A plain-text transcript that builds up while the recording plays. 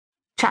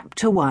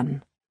Chapter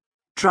 1.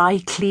 Dry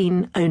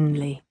Clean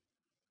Only.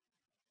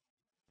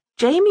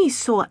 Jamie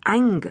saw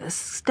Angus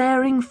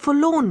staring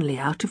forlornly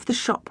out of the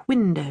shop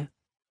window.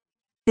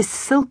 His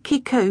silky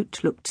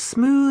coat looked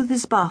smooth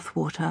as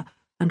bathwater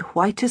and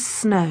white as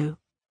snow.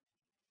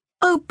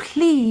 "Oh,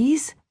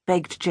 please,"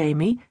 begged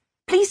Jamie,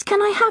 "please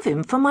can I have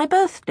him for my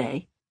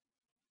birthday?"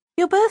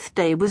 "Your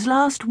birthday was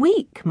last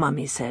week,"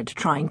 Mummy said,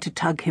 trying to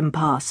tug him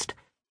past.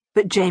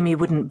 But Jamie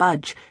wouldn't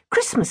budge.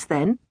 "Christmas,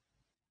 then."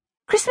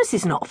 "Christmas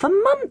is not for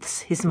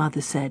months," his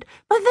mother said,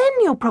 "but then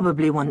you'll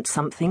probably want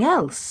something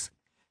else."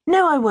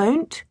 "No, I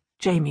won't,"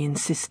 Jamie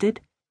insisted.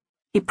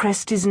 He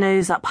pressed his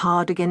nose up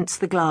hard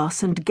against the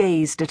glass and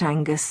gazed at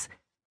Angus.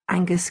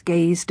 Angus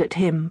gazed at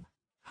him.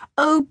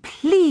 "Oh,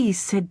 please,"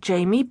 said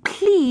Jamie,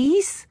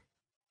 "please."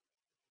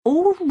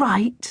 "All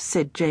right,"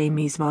 said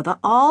Jamie's mother,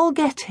 "I'll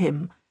get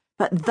him.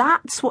 But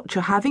that's what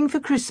you're having for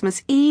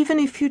Christmas even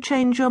if you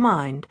change your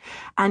mind,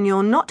 and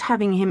you're not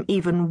having him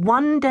even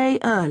one day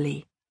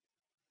early."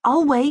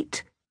 "I'll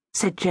wait,"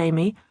 said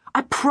Jamie.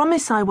 "I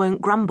promise I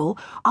won't grumble.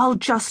 I'll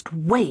just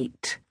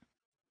wait."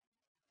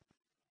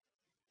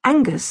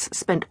 Angus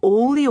spent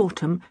all the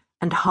autumn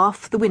and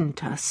half the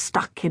winter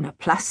stuck in a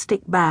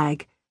plastic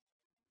bag.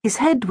 His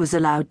head was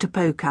allowed to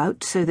poke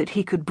out so that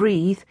he could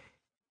breathe.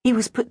 He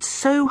was put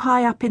so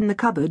high up in the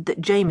cupboard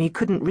that Jamie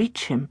couldn't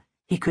reach him.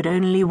 He could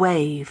only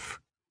wave.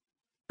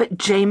 But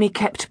Jamie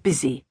kept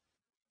busy.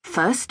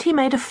 First he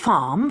made a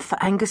farm for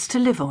Angus to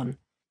live on.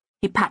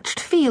 He patched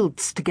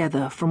fields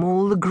together from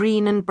all the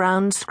green and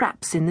brown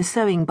scraps in the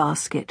sewing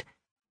basket,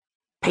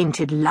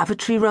 painted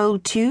lavatory roll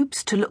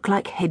tubes to look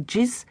like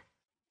hedges,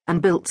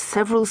 and built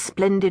several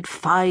splendid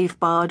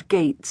 5-barred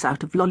gates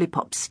out of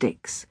lollipop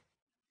sticks.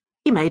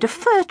 He made a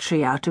fir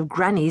tree out of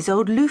Granny's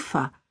old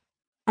loofah,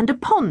 and a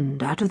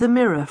pond out of the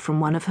mirror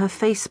from one of her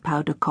face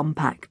powder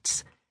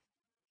compacts.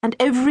 And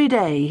every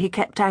day he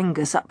kept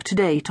Angus up to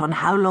date on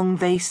how long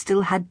they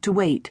still had to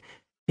wait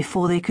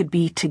before they could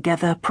be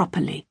together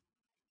properly.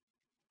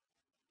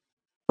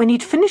 When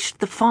he'd finished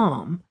the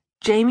farm,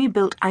 Jamie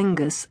built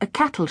Angus a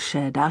cattle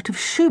shed out of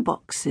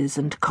shoeboxes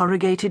and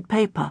corrugated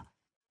paper.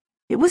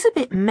 It was a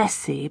bit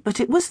messy,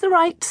 but it was the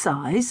right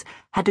size,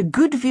 had a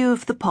good view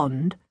of the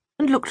pond,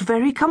 and looked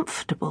very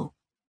comfortable.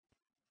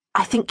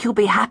 "I think you'll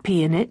be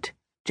happy in it,"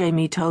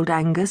 Jamie told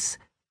Angus.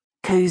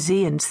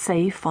 "Cosy and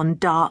safe on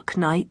dark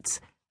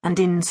nights and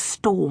in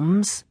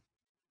storms."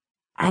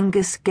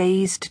 Angus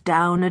gazed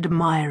down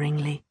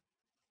admiringly.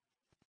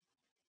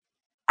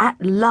 At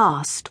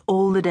last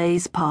all the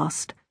days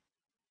passed.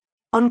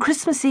 On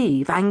Christmas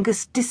Eve,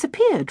 Angus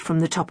disappeared from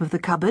the top of the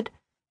cupboard,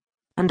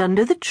 and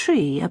under the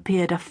tree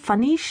appeared a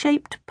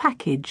funny-shaped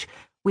package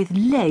with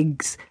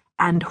legs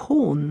and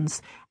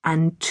horns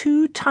and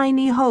 2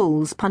 tiny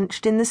holes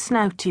punched in the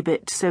snouty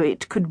bit so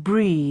it could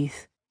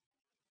breathe.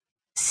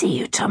 "See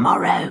you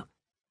tomorrow,"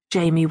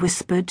 Jamie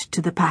whispered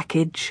to the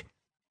package.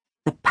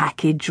 The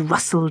package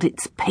rustled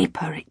its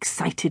paper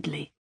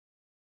excitedly.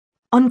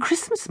 On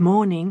Christmas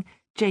morning,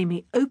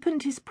 Jamie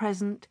opened his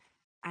present,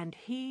 and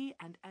he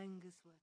and Angus were